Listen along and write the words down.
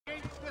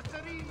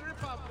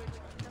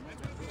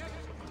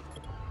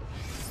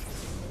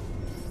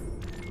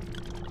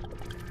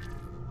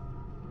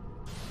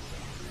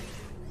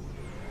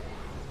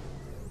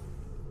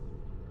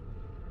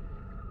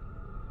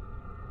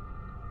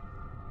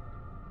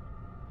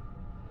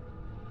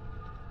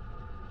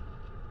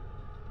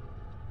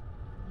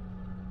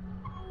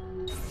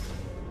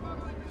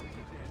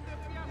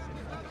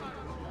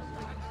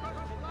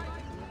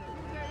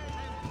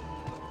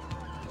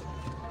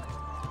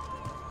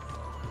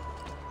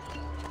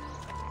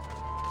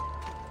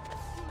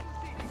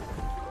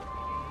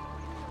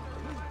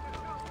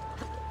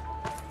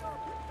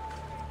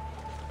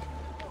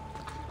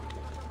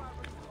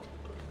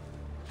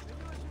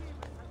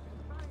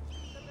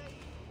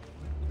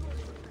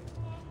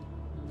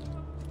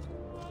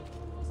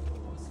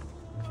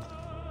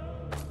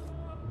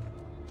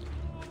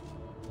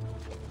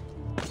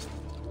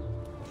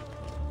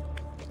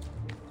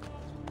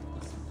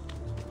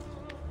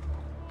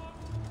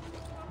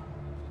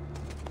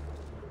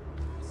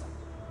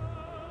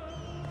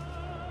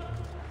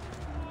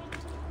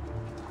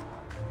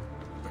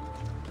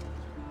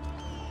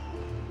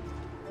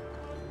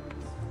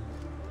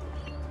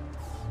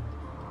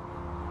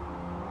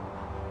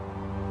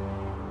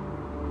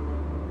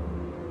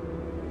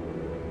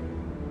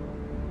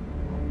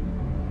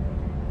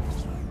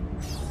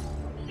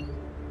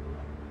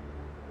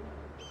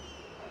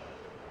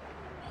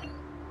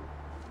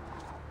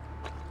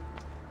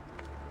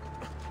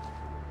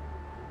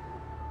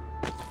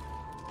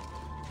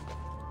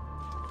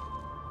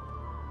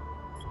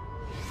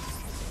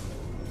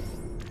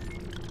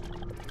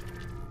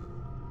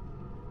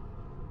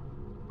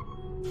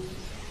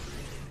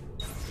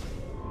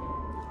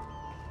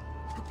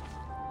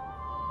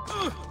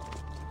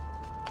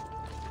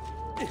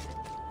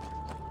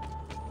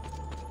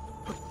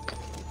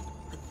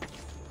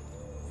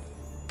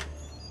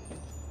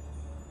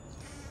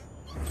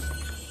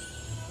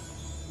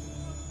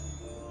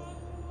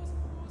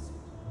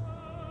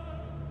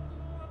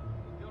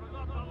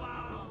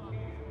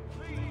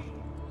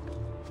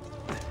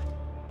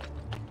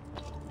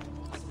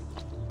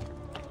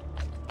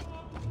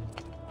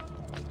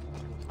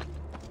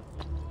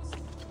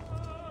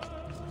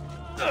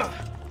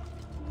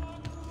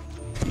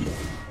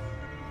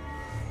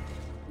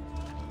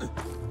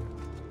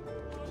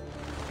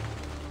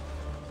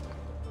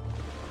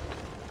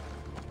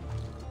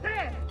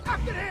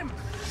After him!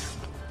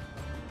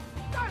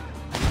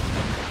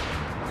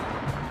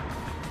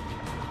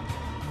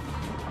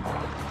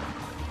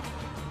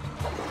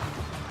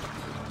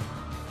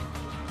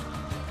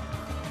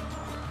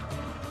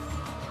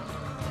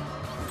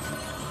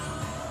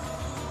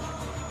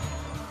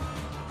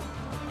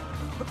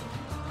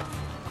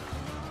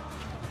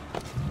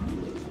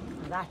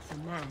 That's a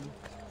man,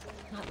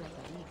 not like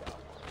an eagle.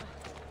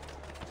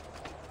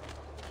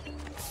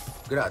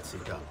 Grazie,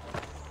 capo.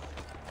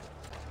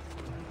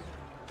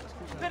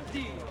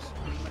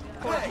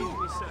 Hey!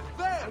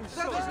 There!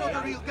 That was not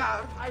a real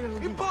guard!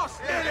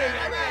 Imposter!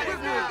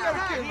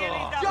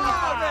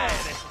 John!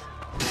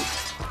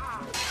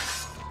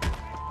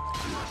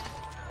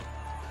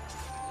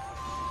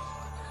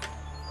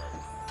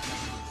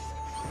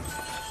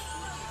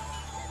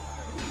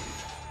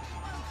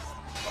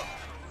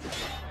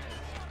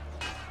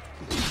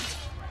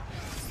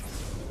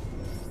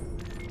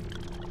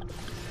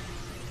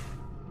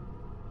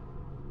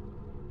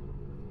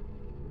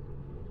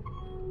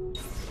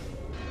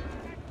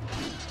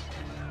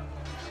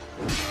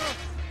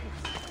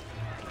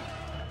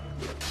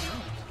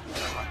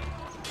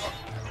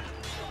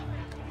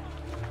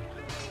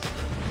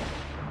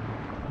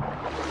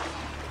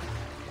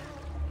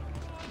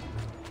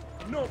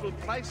 Noble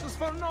prices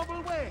for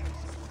noble ways.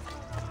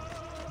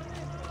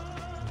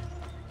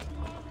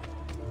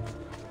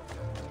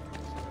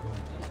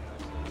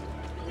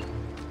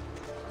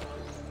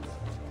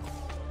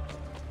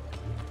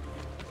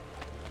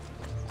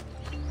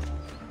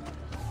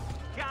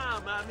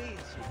 Come,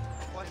 amici.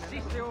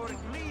 Qualsiasi ora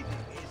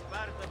bleeding is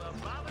part of a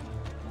balance.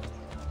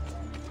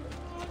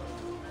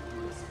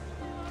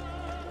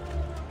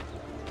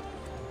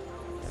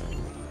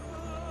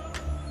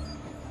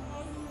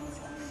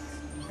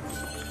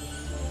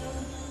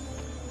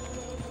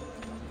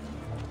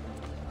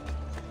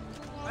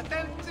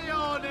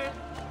 Attenzione!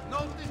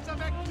 Notice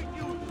of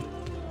execution!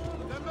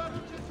 The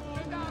merchant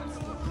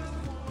Medardo!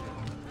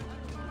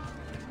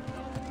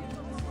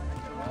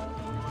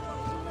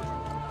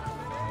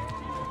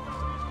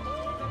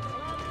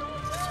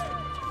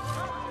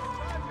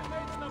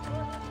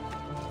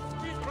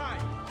 He's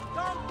right.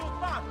 Don't do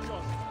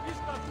pachos. He's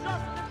got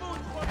just the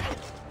food for you.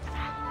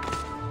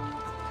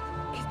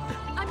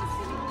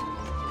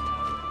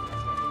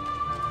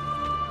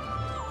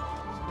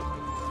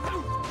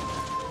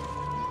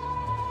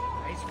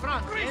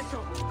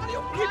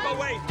 Keep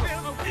away!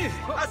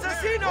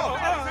 Assassino!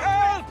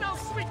 Help! Now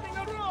sweeping a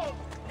roll!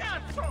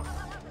 Cazzo!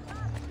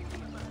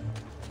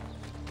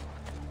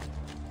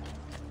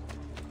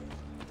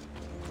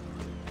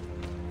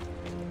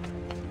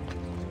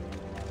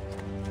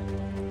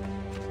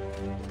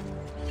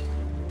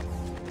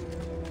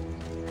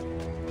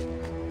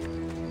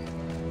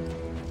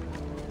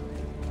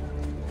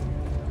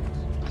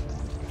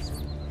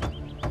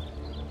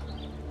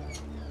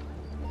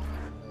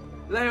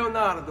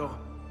 Leonardo!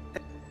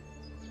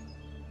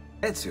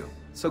 Ezio,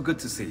 so good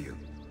to see you.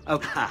 Oh,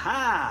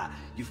 haha!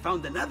 You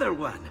found another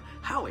one!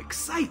 How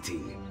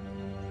exciting!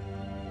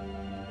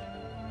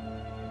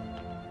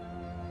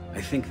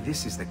 I think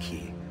this is the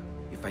key.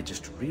 If I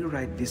just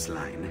rewrite this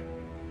line...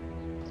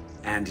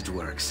 And it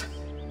works.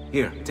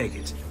 Here, take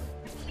it.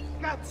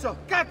 Cazzo!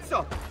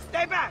 Cazzo!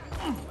 Stay back!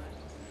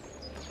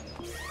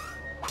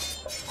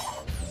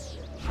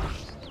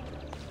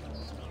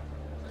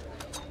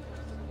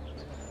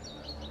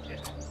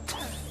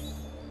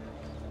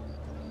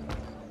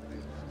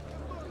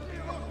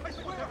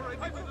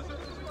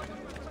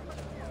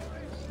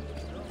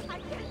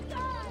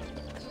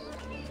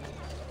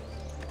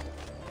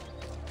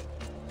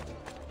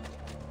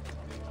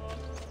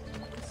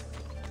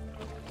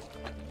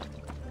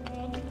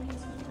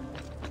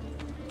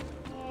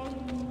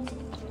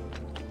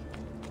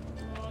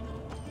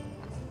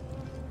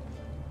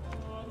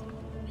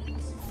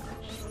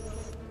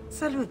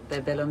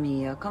 Salute, bello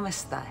mio. Come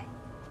stai?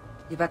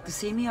 You back to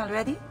see me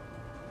already?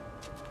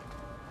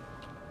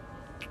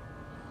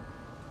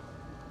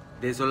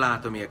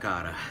 Desolato, mia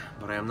cara,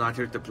 but I am not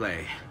here to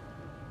play.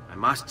 I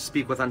must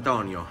speak with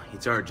Antonio.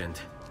 It's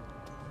urgent.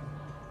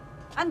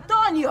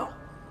 Antonio!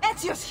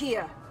 Ezio's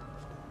here!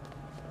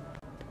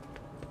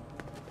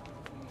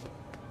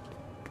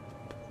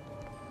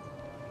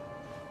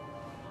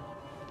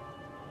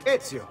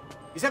 Ezio,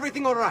 is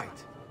everything all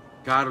right?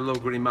 Carlo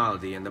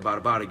Grimaldi and the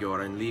Barbarigo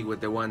are in league with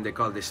the one they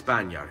call the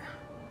Spaniard.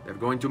 They're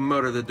going to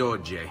murder the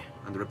Doge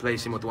and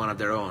replace him with one of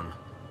their own.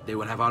 They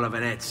will have all of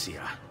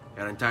Venezia,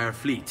 their entire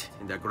fleet,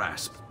 in their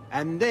grasp.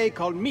 And they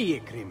call me a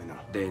criminal.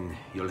 Then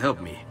you'll help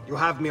me. You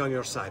have me on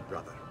your side,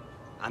 brother.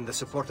 And the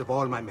support of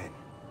all my men.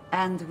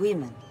 And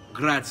women.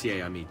 Grazie,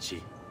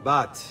 amici.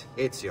 But,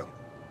 Ezio,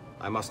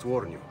 I must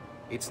warn you.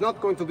 It's not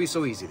going to be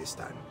so easy this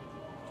time.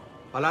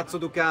 Palazzo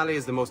Ducale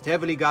is the most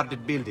heavily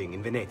guarded building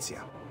in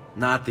Venezia.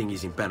 Nothing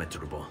is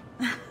impenetrable.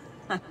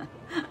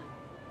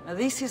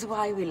 This is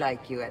why we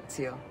like you,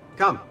 Ezio.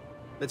 Come,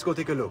 let's go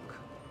take a look.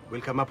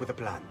 We'll come up with a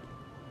plan.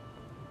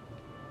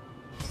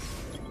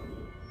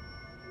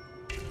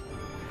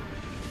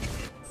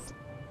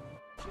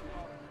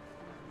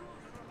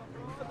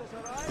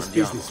 This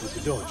business with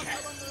the Doge.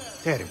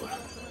 Terrible.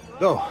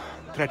 Though,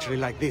 treachery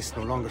like this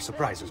no longer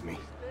surprises me.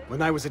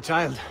 When I was a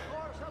child,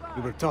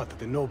 we were taught that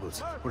the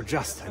nobles were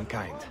just and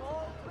kind.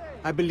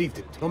 I believed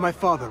it. Though my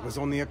father was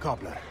only a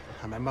cobbler,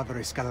 and my mother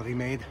a scullery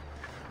maid,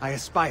 I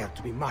aspired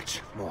to be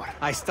much more.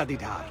 I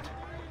studied hard.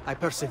 I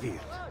persevered.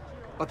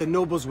 But the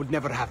nobles would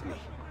never have me.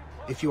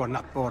 If you are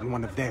not born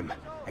one of them,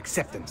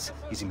 acceptance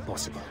is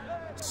impossible.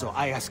 So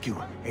I ask you,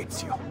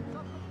 Ezio,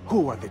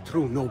 who are the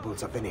true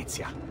nobles of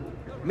Venezia?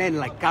 Men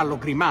like Carlo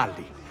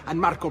Grimaldi and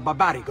Marco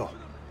Barbarigo?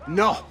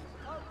 No!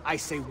 I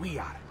say we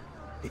are.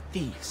 The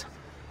thieves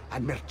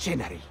and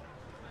mercenary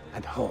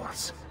and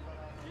whores.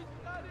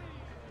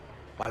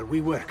 While we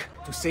work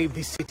to save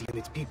this city and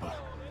its people,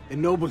 the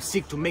nobles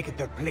seek to make it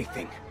their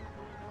plaything.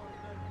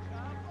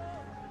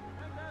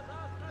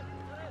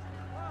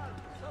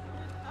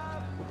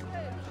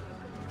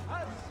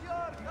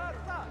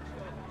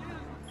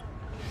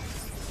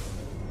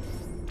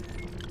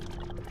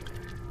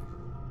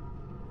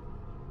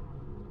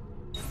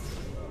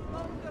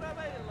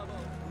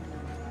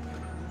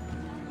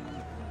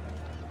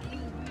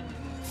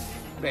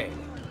 Bene.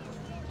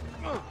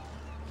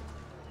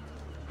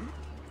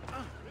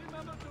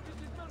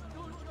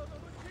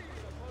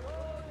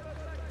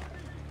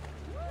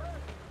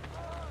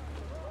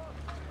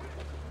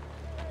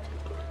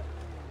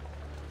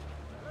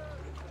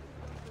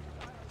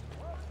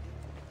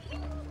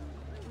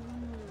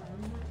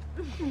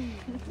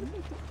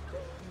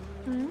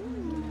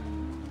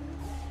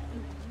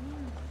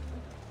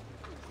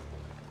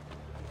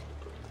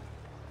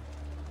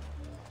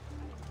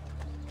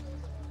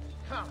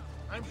 Come,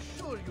 I'm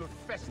sure your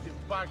festive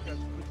barkers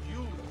could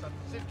use some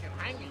silken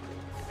hanging,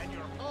 and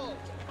your all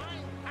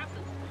fine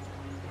tapestry.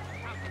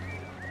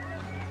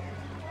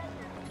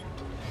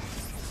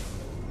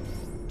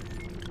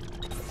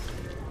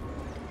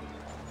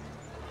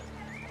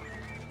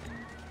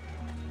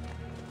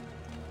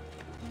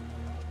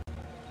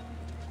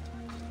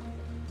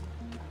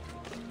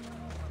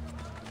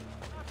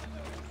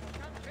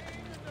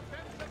 Campaign in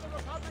defense of the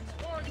Republic's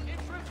foreign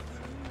interests.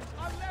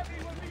 A levy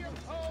will be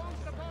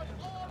imposed upon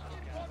all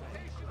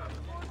importation of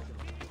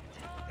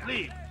goods.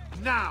 Leave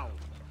now.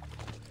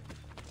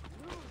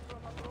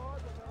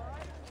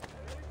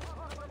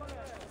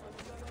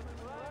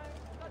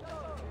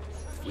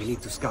 We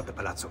need to scout the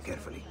palazzo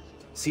carefully.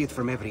 See it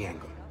from every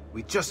angle.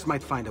 We just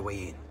might find a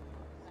way in.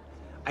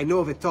 I know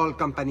of a tall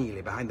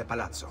campanile behind the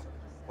palazzo.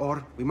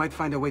 Or we might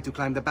find a way to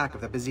climb the back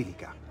of the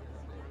basilica.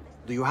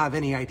 Do you have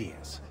any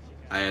ideas?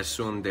 I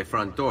assume the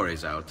front door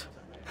is out.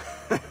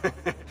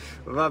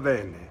 Va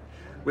bene.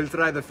 We'll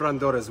try the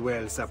front door as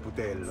well,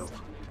 Saputello.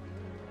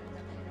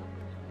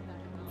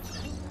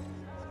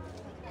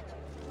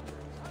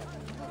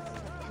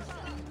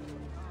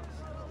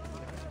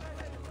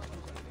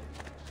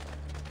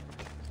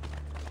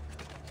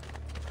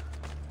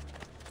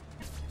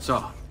 So,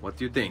 what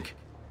do you think?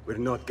 We're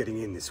not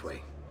getting in this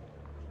way.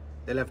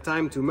 They'll have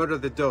time to murder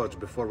the Doge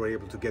before we're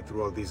able to get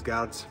through all these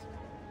guards.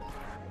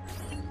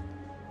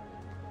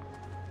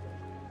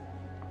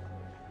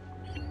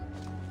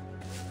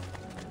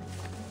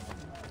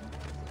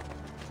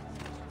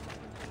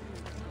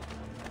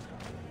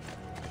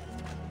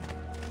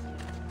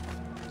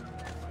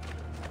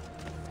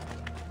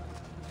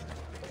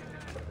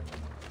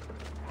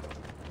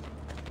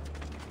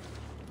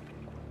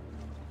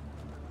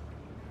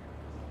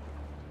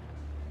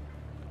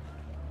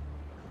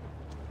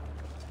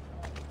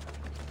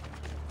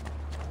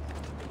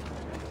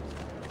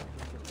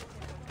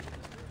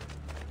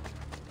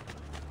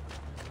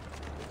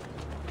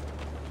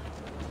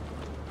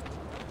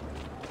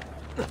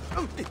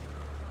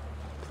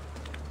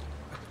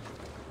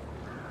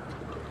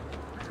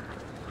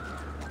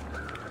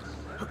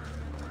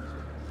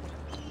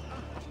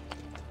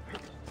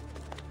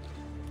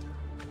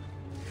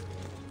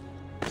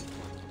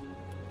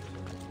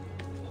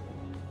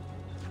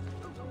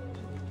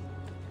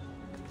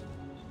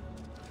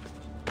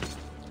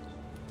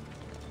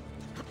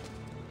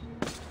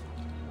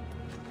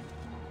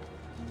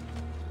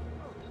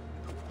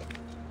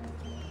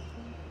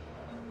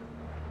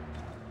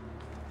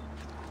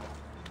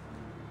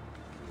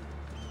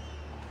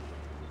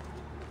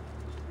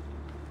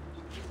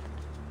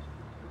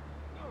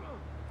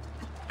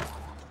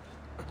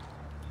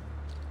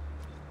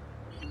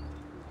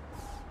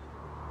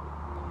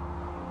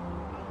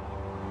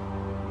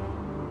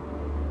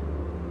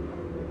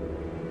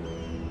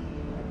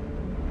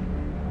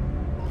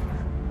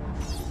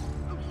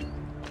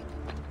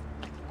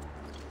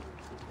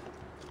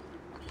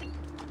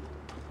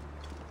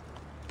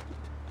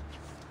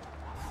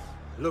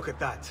 Look at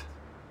that.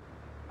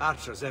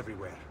 Archers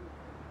everywhere.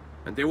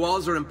 And the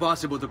walls are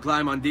impossible to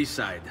climb on this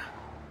side.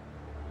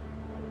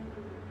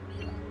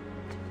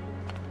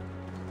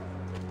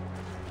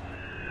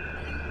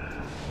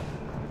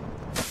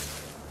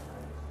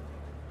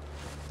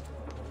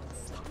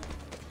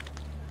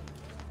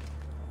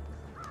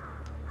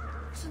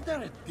 Isn't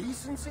there a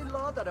decency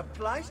law that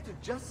applies to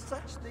just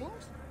such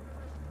things?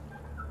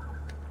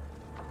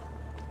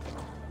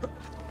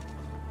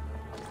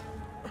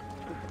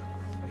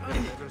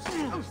 I've never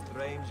seen a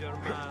stranger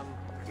man.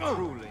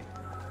 Truly.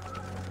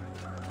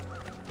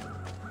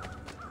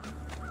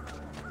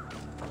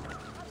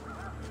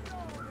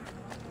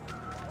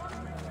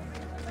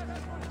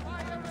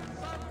 Fire in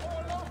San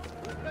Polo.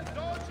 The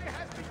Doge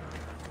has been...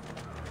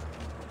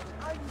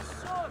 I'm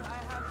sure I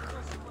have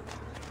just what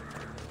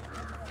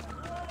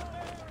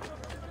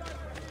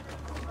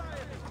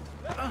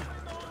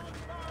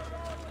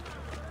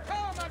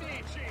Come,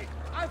 amici!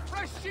 I've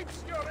fresh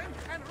sheep's urine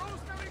and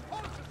rosemary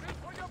poultices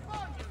for your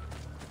bundle.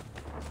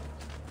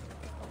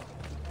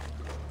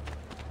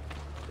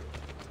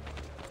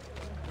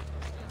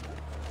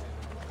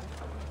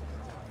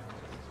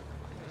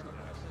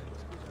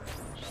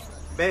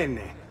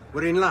 Bene.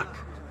 We're in luck.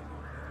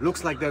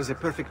 Looks like there's a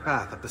perfect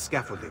path up the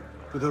scaffolding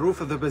to the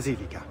roof of the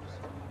Basilica.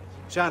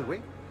 Shall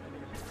we?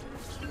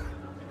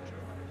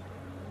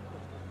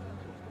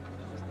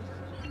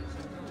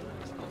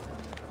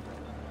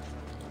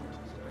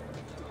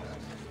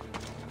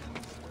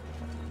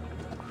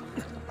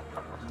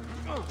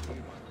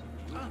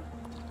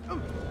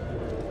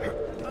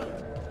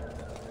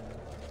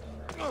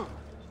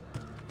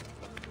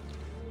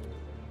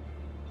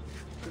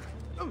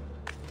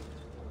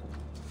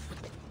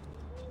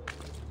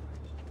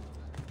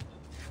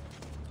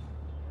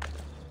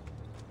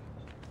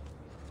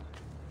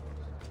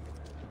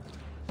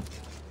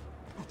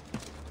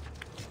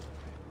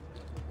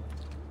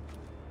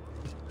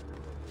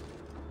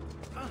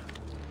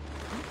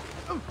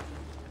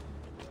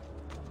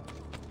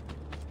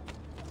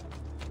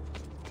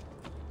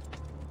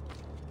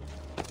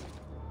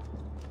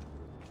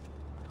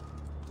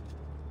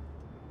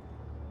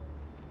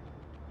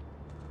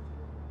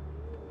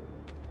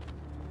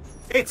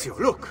 Ezio,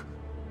 look!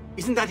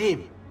 Isn't that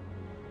him?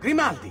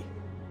 Grimaldi!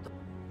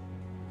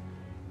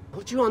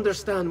 Don't you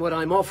understand what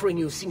I'm offering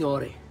you,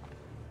 Signore?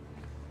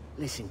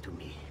 Listen to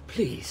me,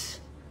 please.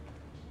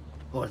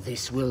 Or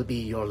this will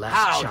be your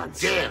last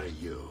chance. How dare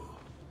you!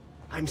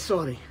 I'm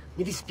sorry.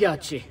 Mi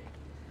dispiace.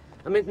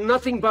 I meant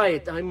nothing by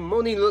it. I'm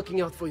only looking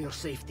out for your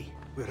safety.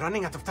 We're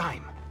running out of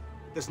time.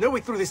 There's no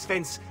way through this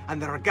fence, and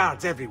there are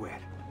guards everywhere.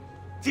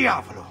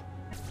 Diavolo!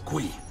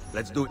 Qui,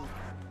 let's do it.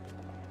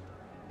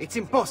 It's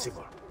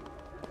impossible.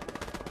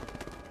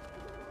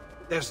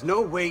 There's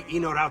no way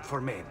in or out for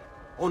men.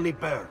 Only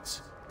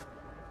birds.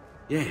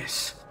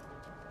 Yes.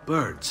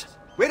 Birds.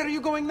 Where are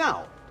you going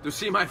now? To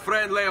see my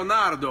friend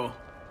Leonardo.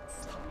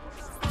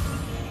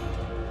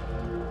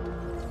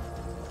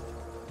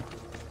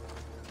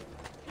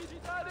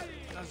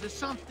 As the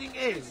something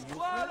is.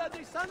 Scuola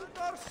di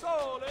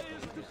Sant'Orsole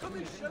is to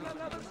commission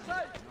another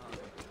site.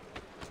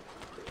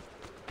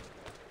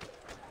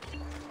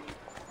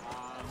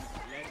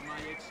 Let my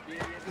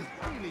experience...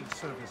 Healing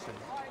services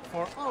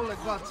for all the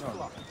gods'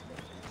 flock.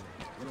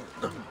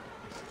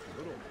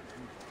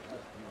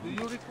 Do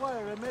you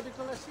require a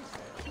medical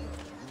assistant?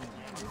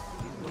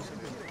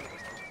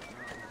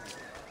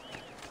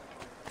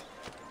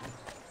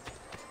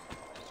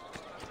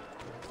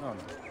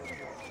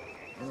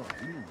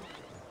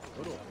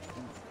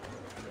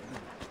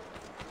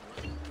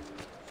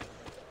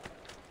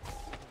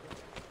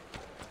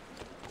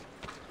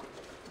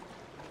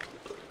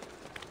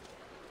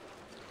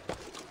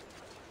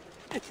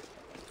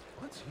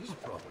 What's his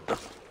problem?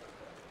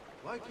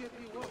 Why can't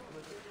he walk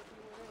with it?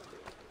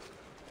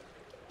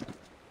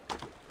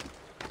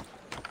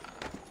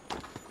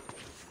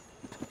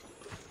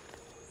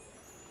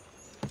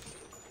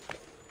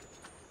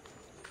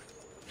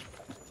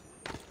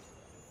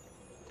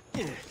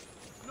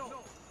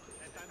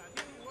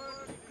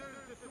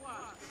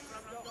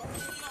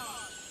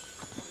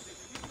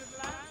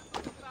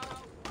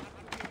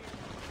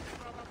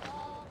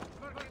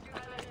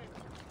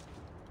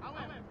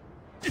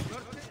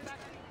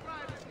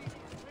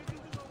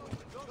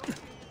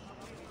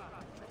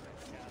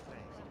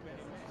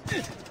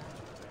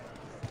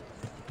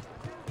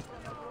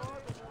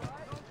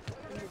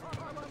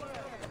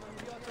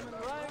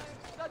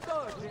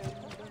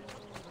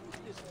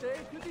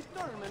 To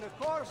determine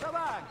a course of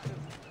action,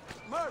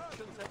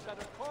 merchants had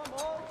better come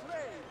all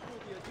trade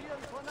through the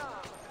Aegean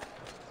Canal.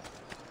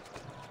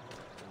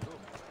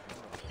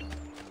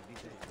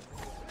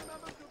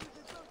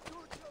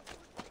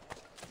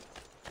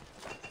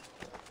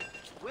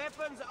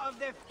 Weapons of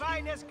the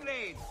finest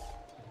grade.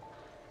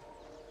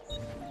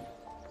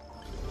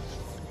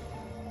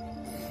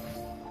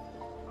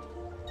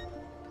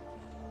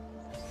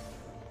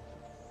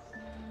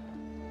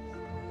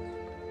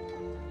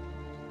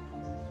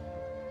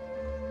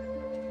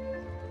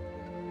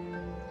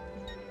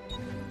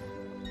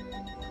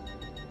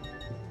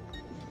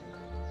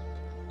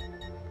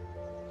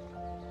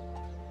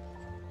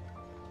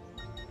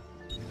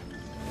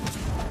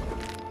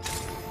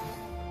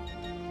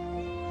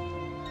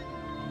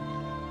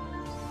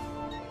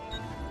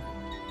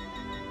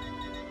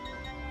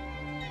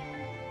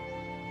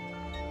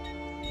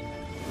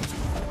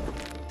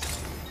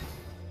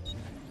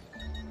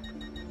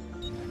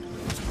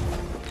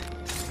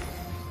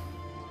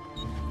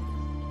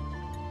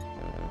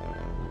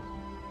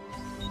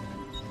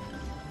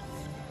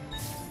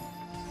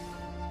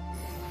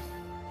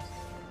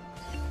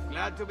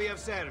 Glad to be of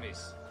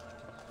service.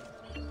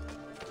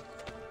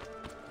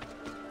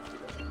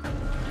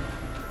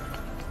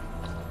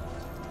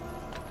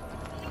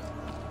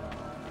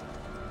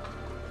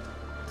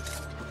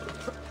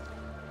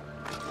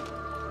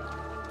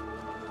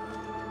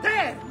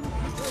 There!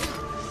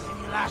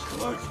 Any last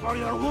words for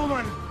your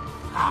woman?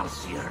 I'll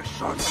see her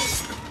shortly.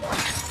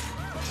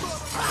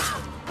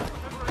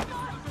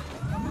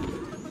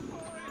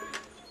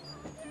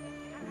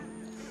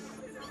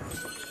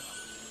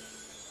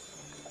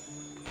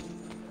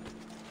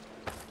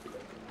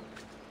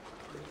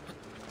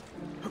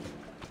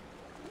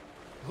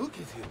 Look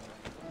at him.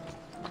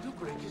 You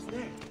break his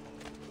neck.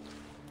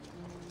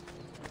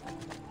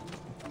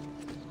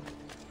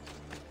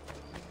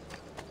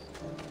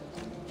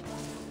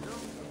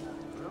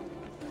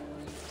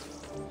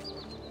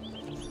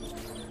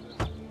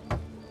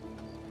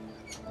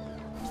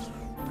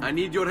 I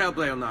need your help,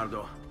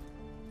 Leonardo.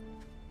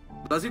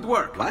 Does it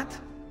work? What?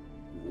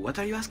 What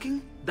are you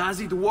asking?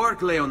 Does it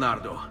work,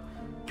 Leonardo?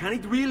 Can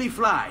it really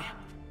fly?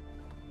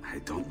 I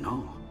don't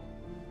know.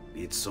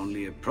 It's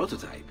only a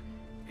prototype,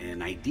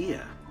 an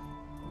idea.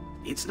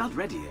 It's not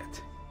ready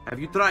yet. Have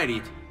you tried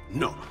it?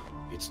 No,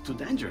 it's too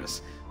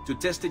dangerous. To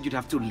test it, you'd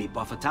have to leap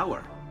off a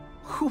tower.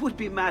 Who would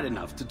be mad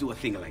enough to do a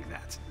thing like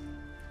that?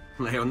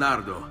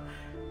 Leonardo,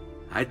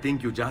 I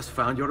think you just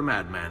found your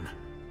madman.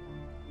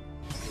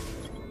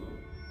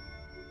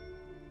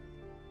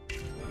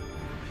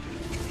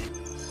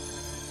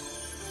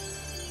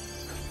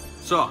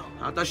 So,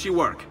 how does she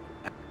work?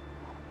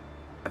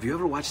 Have you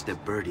ever watched a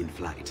bird in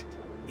flight?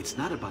 It's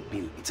not about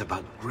being, it's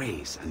about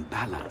grace and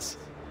balance.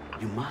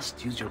 You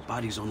must use your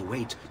body's own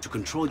weight to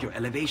control your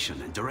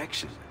elevation and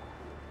direction.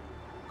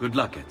 Good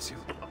luck, Ezio.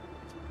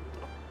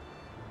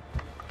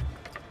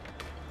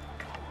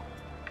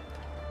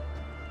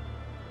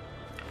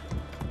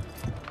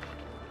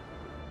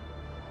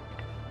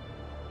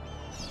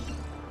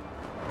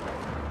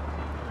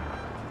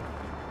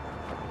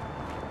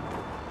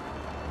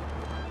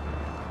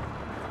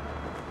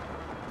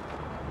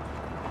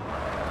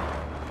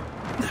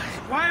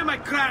 Why am I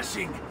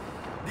crashing?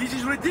 This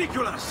is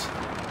ridiculous.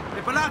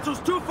 The palazzo's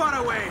too far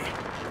away.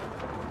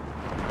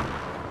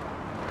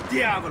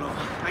 Diavolo,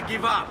 I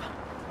give up.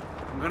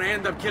 I'm gonna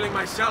end up killing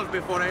myself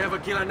before I ever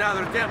kill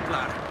another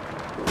Templar.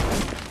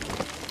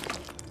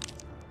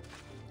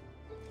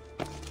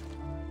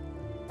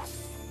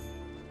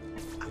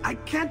 I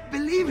can't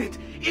believe it!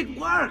 It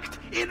worked!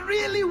 It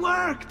really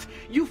worked!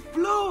 You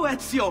flew,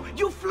 Ezio!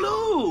 You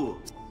flew!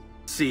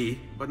 See,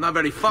 but not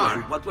very far.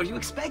 Well, what were you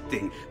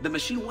expecting? The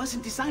machine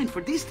wasn't designed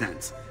for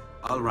distance.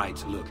 All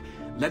right, look,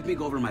 let me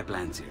go over my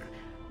plans here.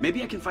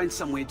 Maybe I can find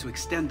some way to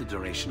extend the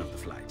duration of the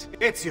flight.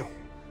 Ezio,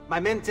 my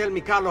men tell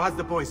me Carlo has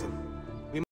the poison.